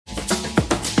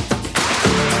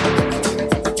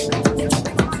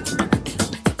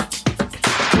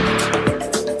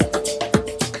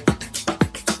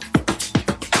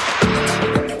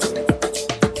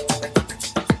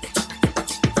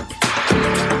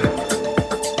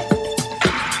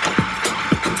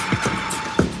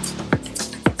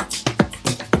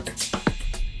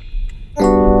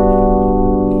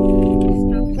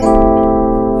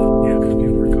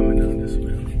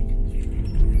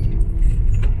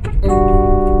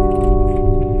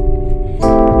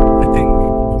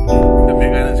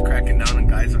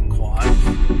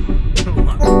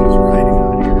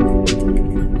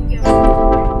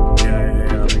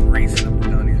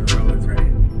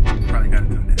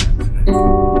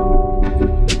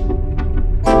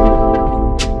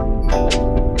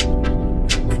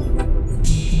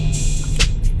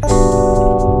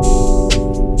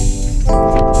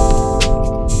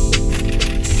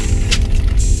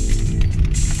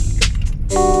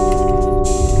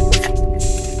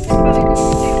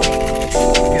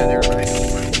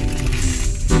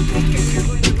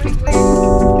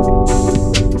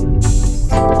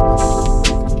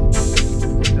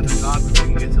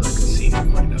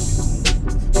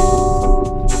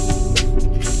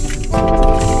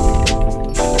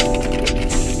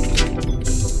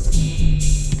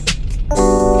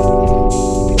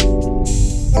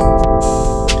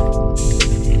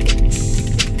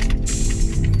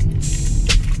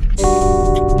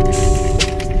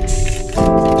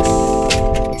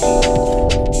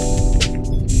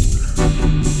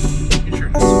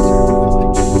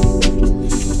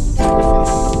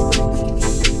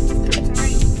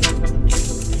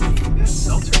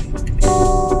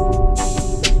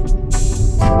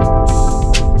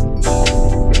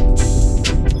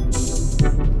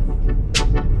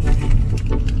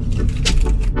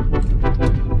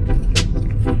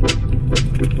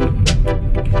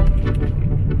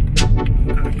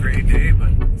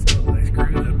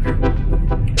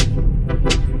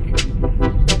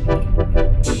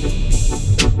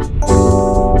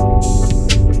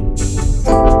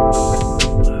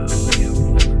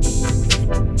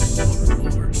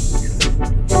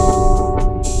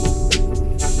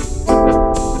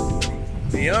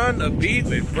the beat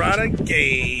with Bruddah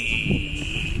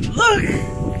Gabe. Look!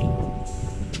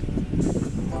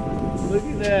 Look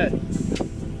at that.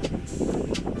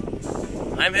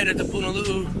 I'm headed to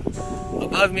Naalehu.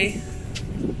 Above me,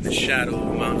 the shadow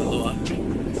of Mauna Loa.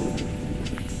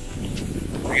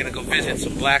 We're gonna go visit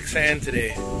some black sand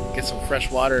today. Get some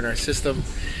fresh water in our system.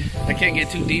 I can't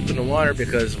get too deep in the water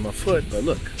because of my foot, but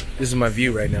look, this is my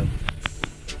view right now.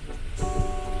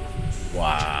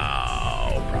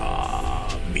 Wow,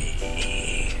 Robbie.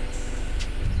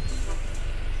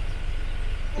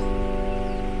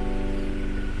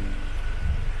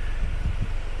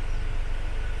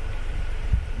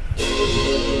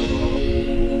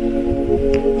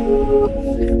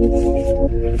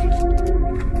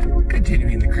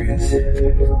 Continuing the cruise.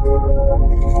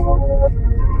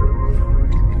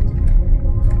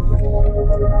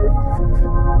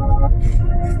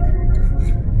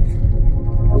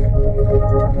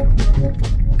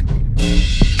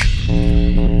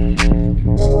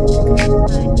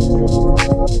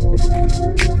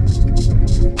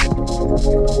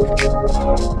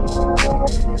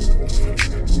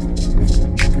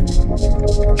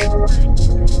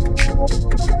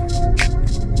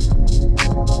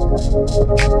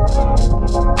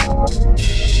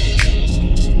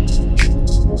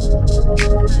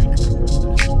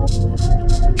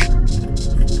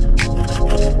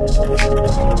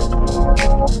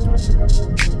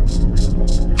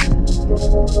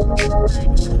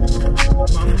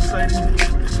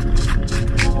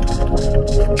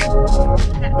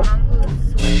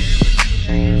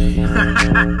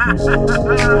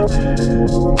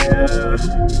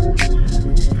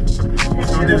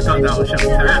 Some dude thought that was showing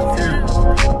tap too.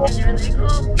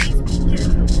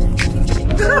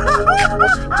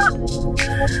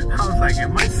 I was like,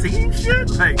 am I seeing shit?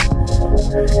 Like,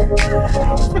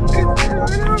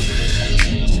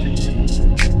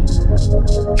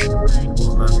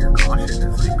 love your caution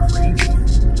is like crazy.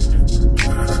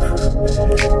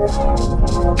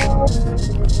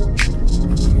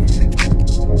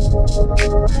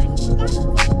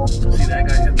 See that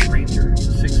guy had the Ranger, the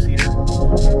 6-seater.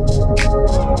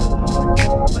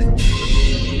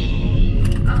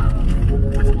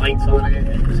 With lights on it,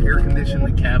 it was air conditioned,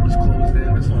 the cab was closed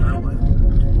in. This one I went.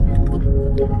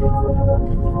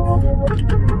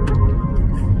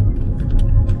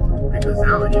 Because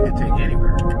that one you can take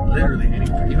anywhere, literally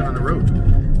anywhere, even on the road.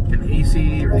 And the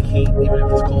AC or the heat, even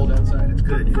if it's cold outside, it's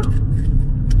good, you know?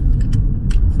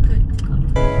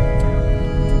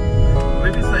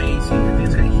 Maybe it's not AC, I think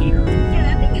it's got a heater. Yeah,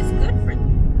 that thing is good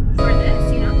for this,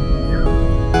 you know?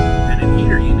 Yeah. And a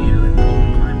heater you need it in cold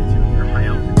climates, you know, for high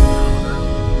altitude and all that.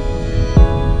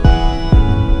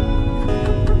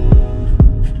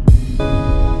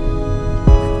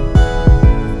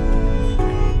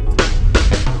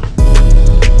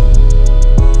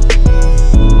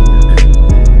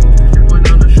 If you're going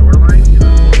down the shoreline, you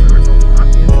know, where it's all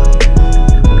rocky and stuff.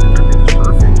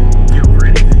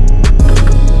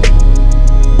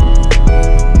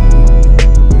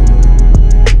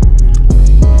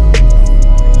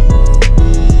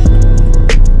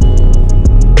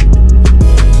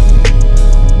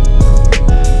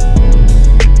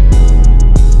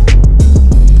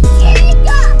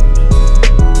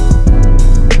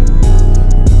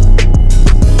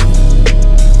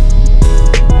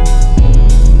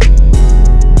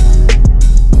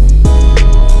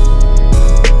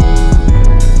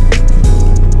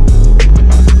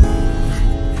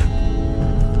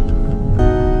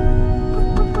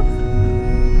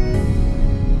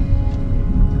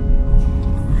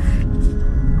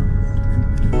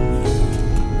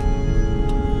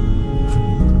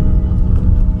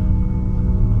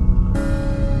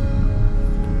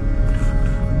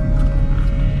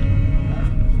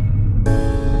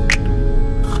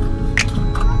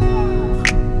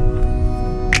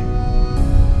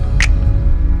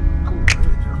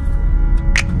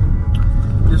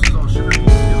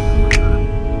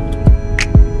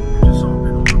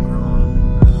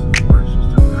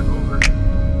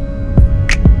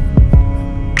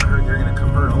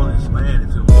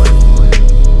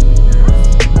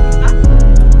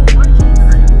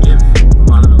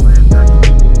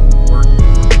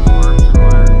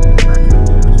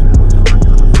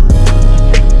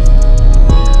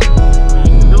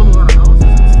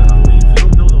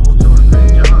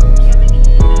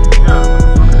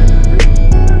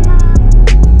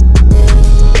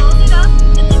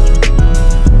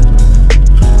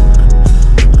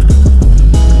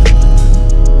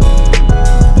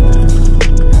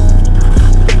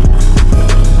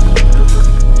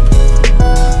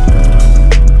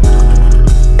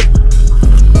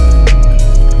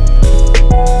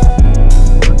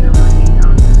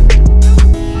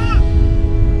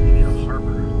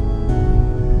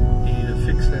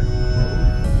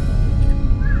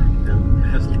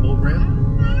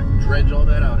 dredge all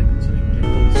that out again so they can get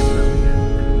boats in there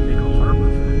and make a harbor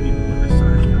for the people on this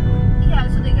side of the island. Yeah,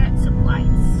 so they got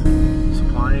supplies.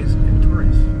 Supplies and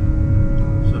tourists.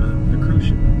 So the cruise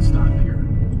ship can stop here.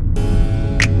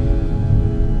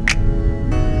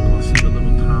 Go see the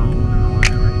little town and all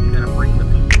that, right? You gotta bring the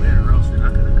people in or else they're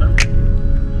not gonna come.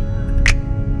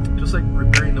 Just like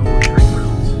repairing the old train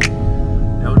routes.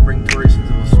 That would bring tourists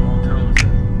into those small towns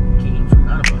that Kane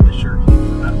forgot about. The sure Kane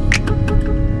forgot about.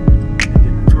 And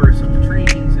get the tourists on the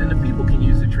trains, and the people can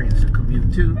use the trains to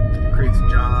commute too. It creates a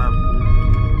job.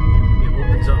 It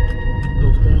opens up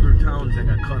those older towns that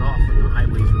got cut off when the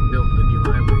highways were built, the new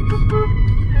highways.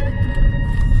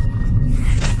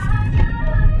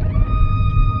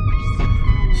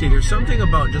 See, there's something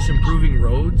about just improving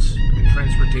roads and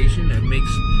transportation that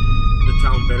makes the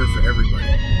town better for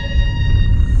everybody.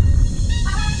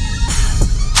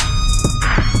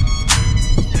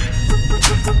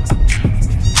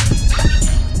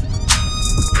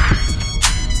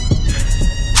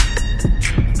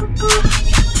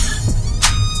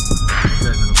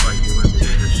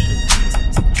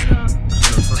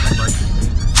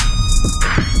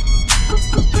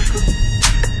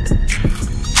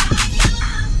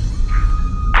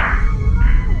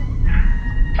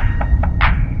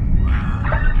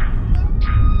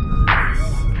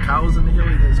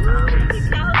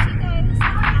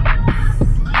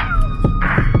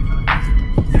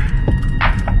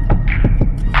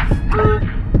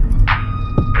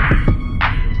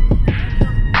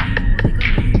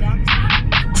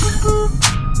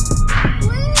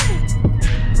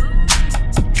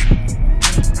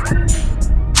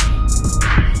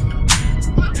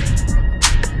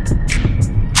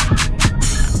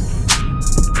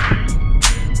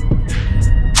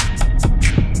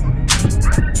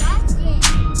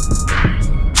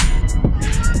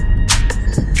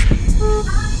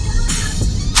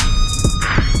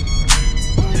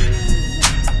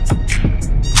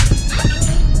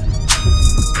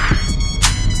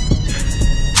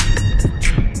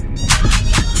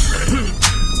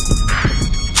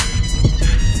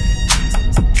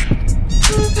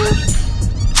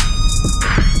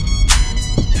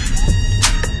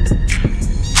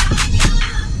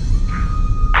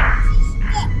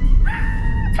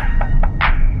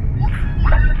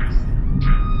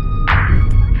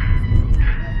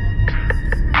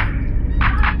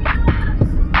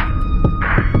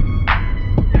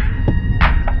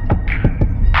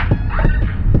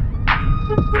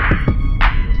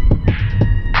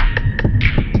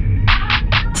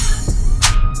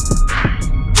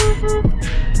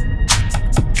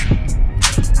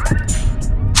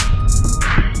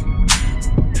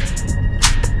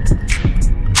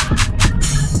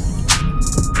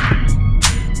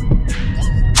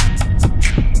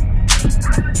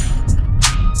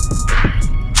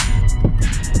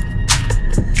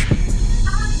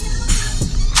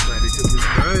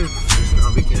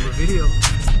 Video.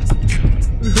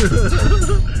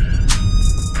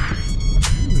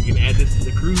 We can add this to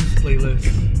the cruise playlist.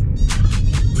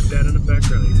 Put that in the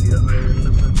background. You see the island in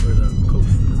the background, or the coast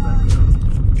in the background.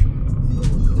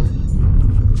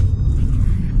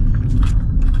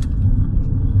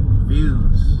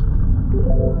 Views.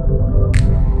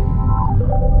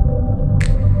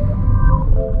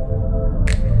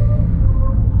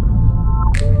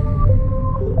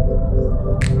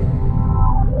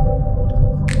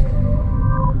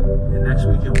 Next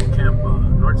weekend we'll camp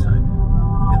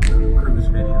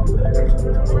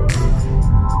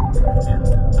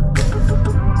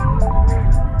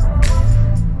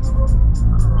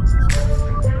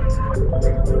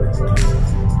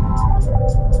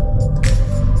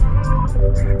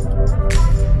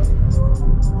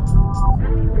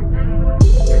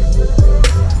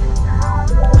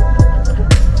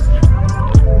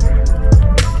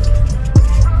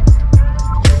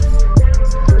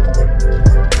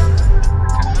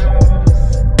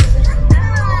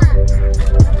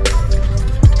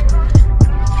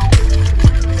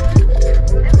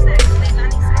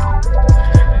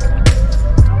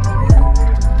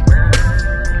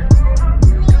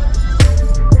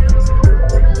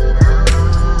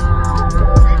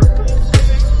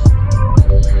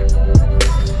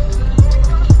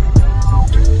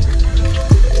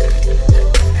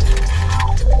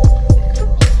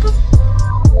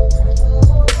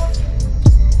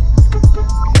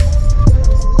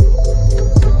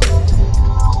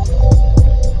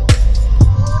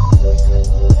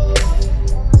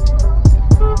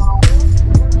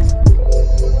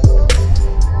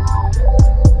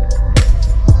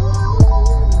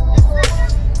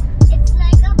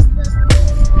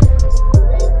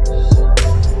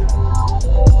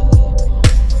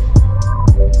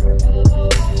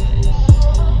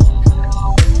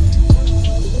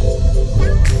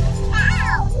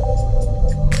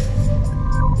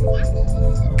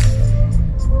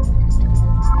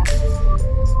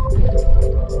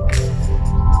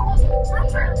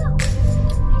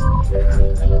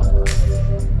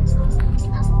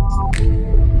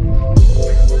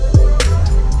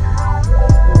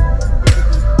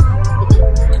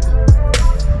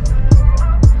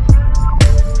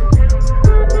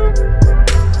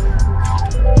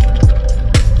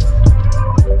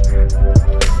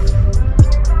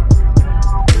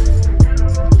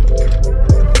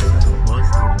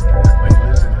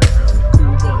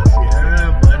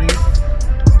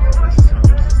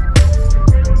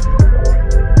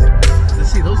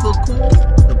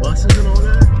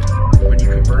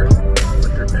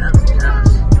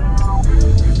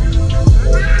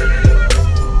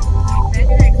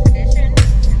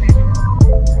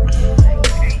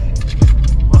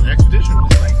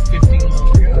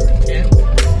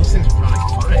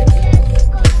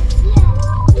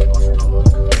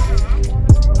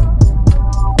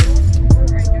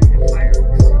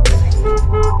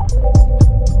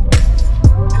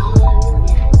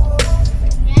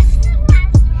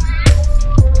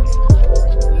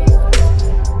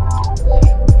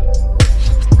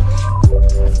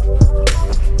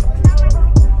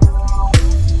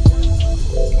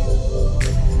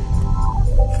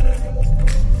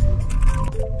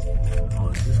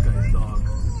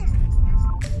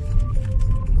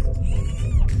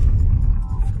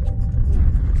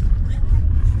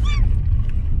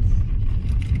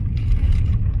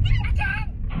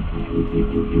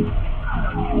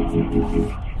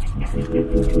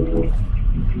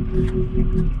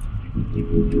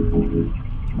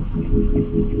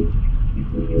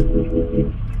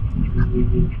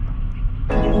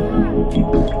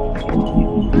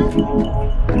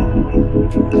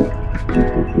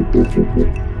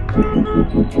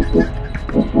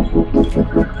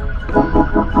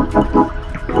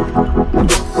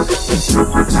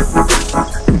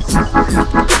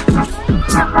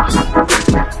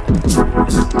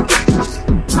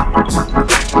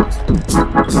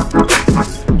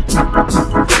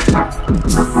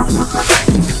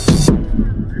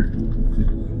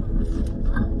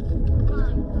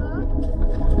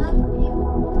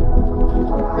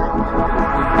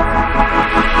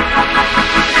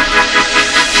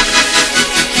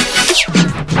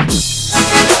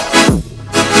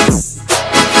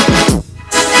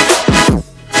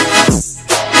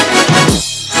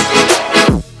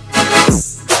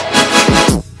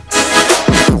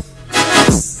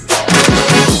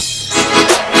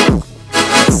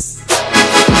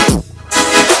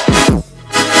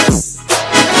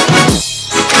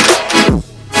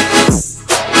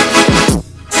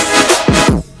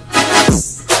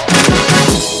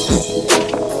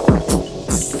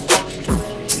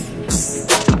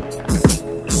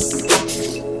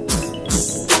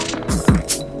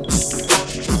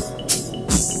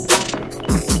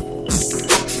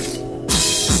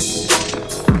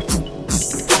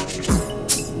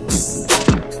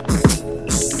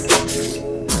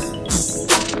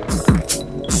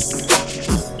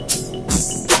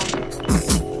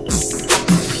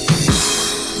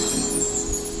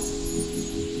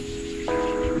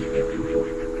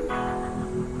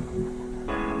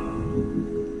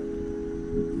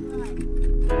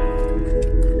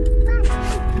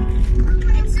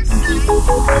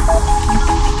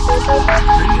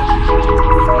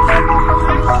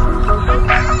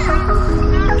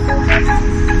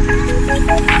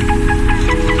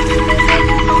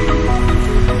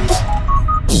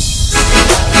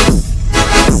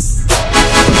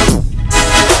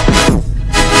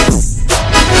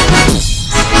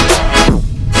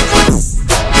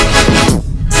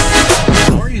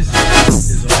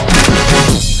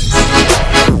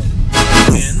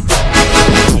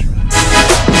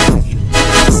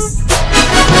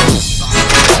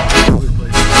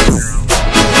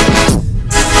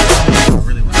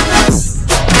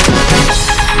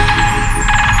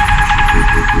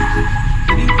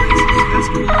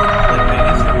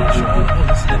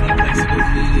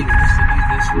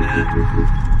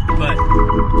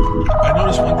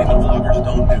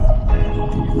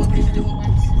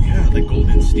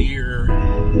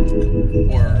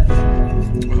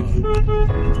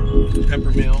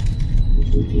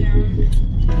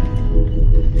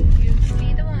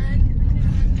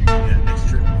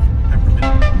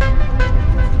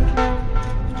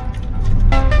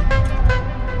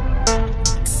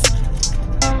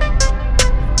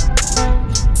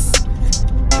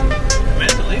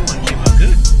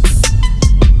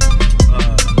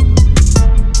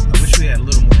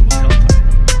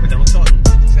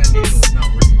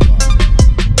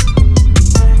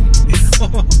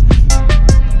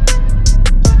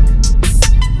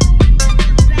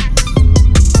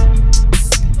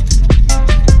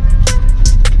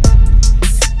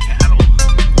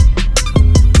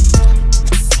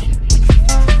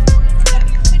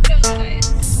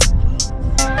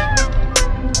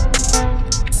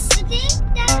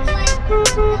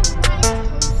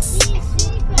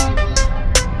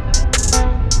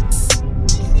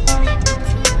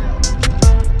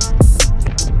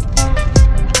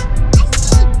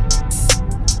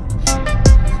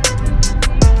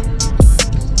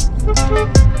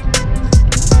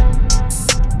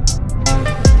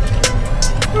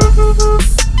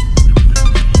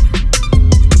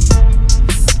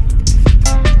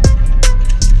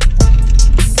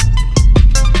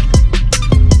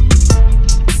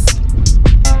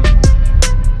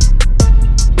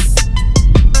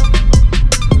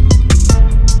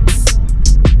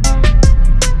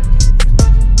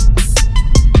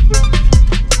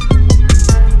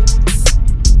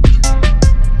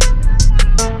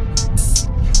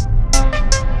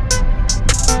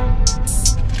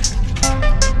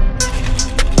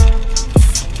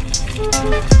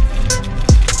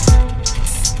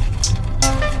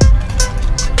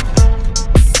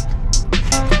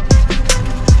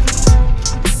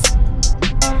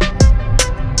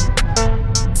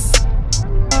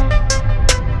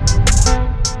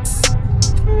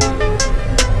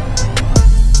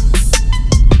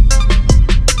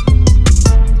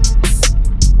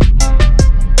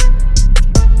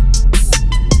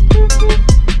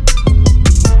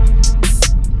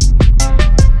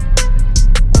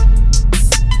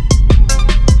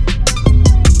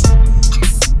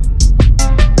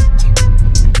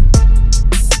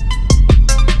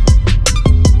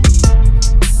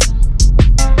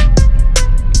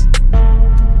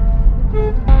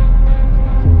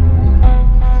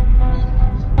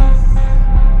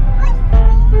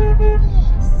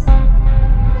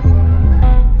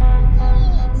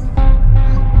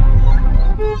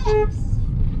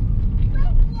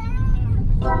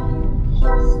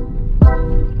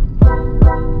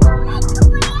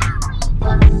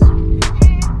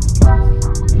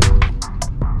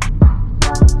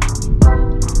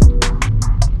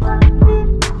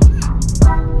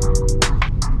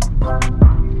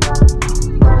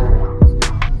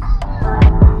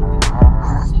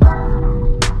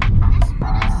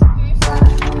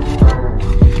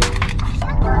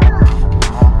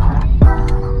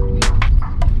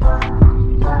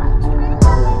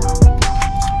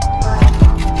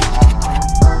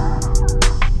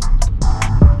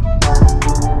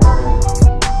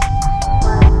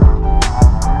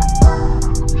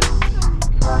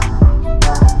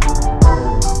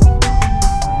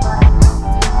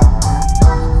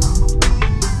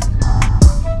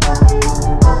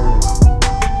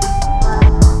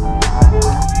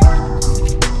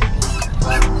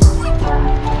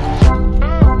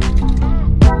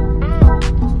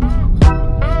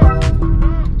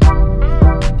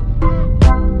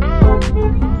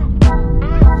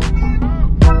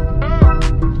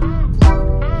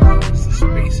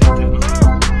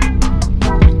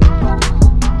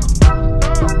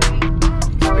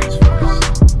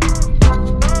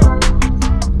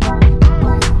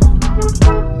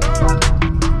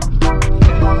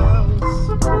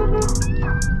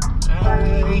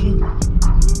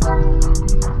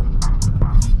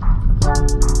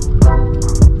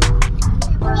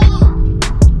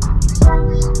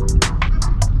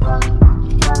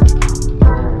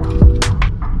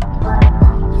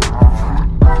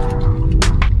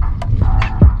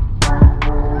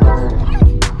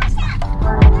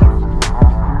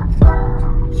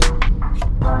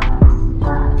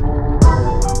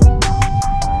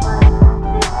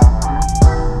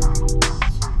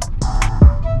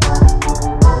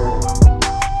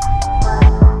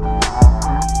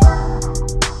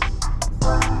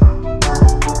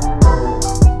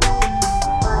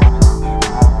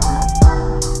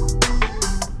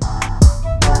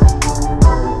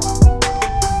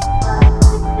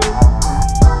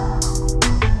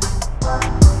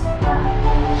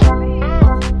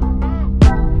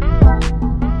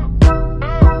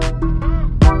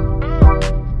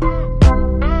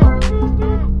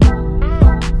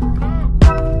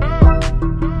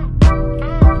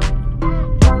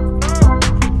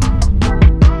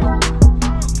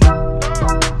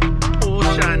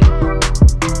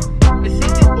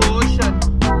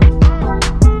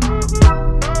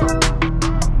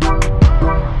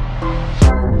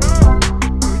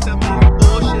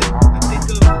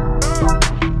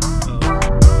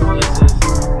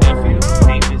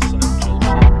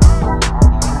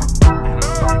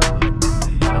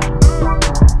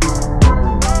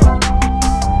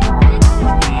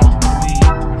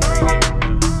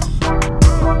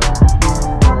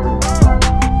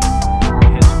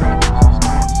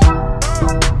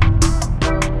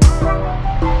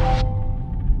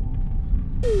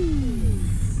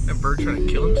trying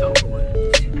to kill himself or what?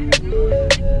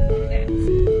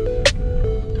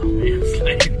 Oh man,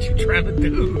 Slade, what you trying to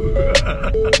do?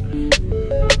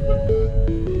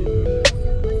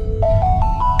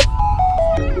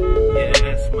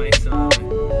 Yes, my son.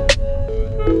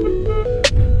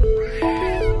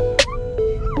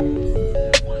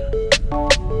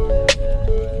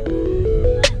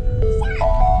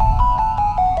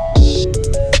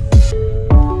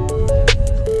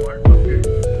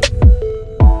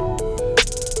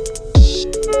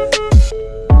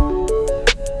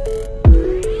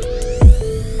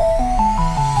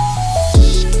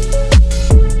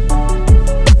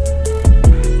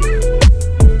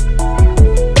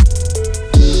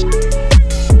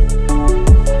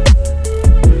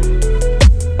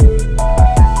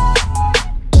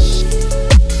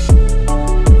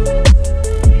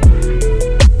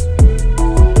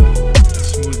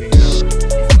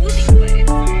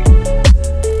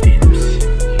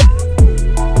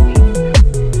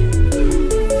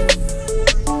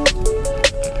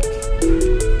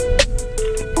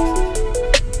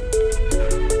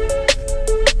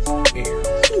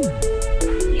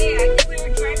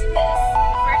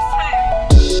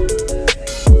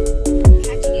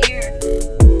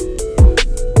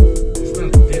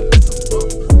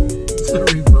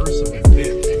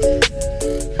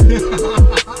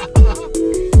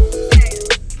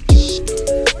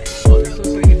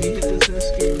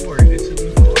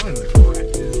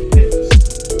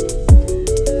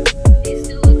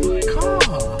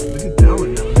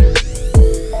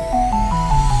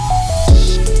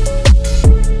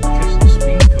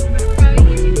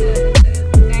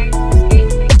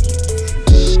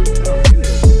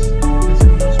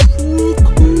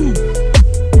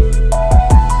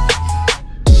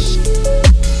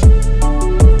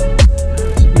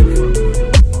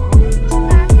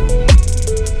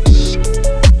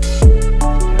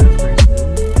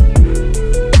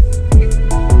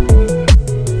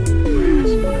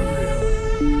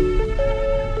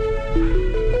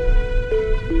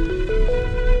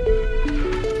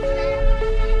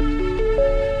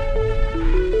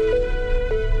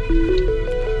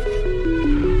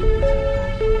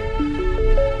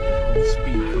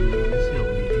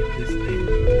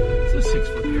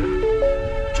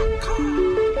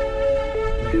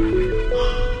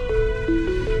 Man,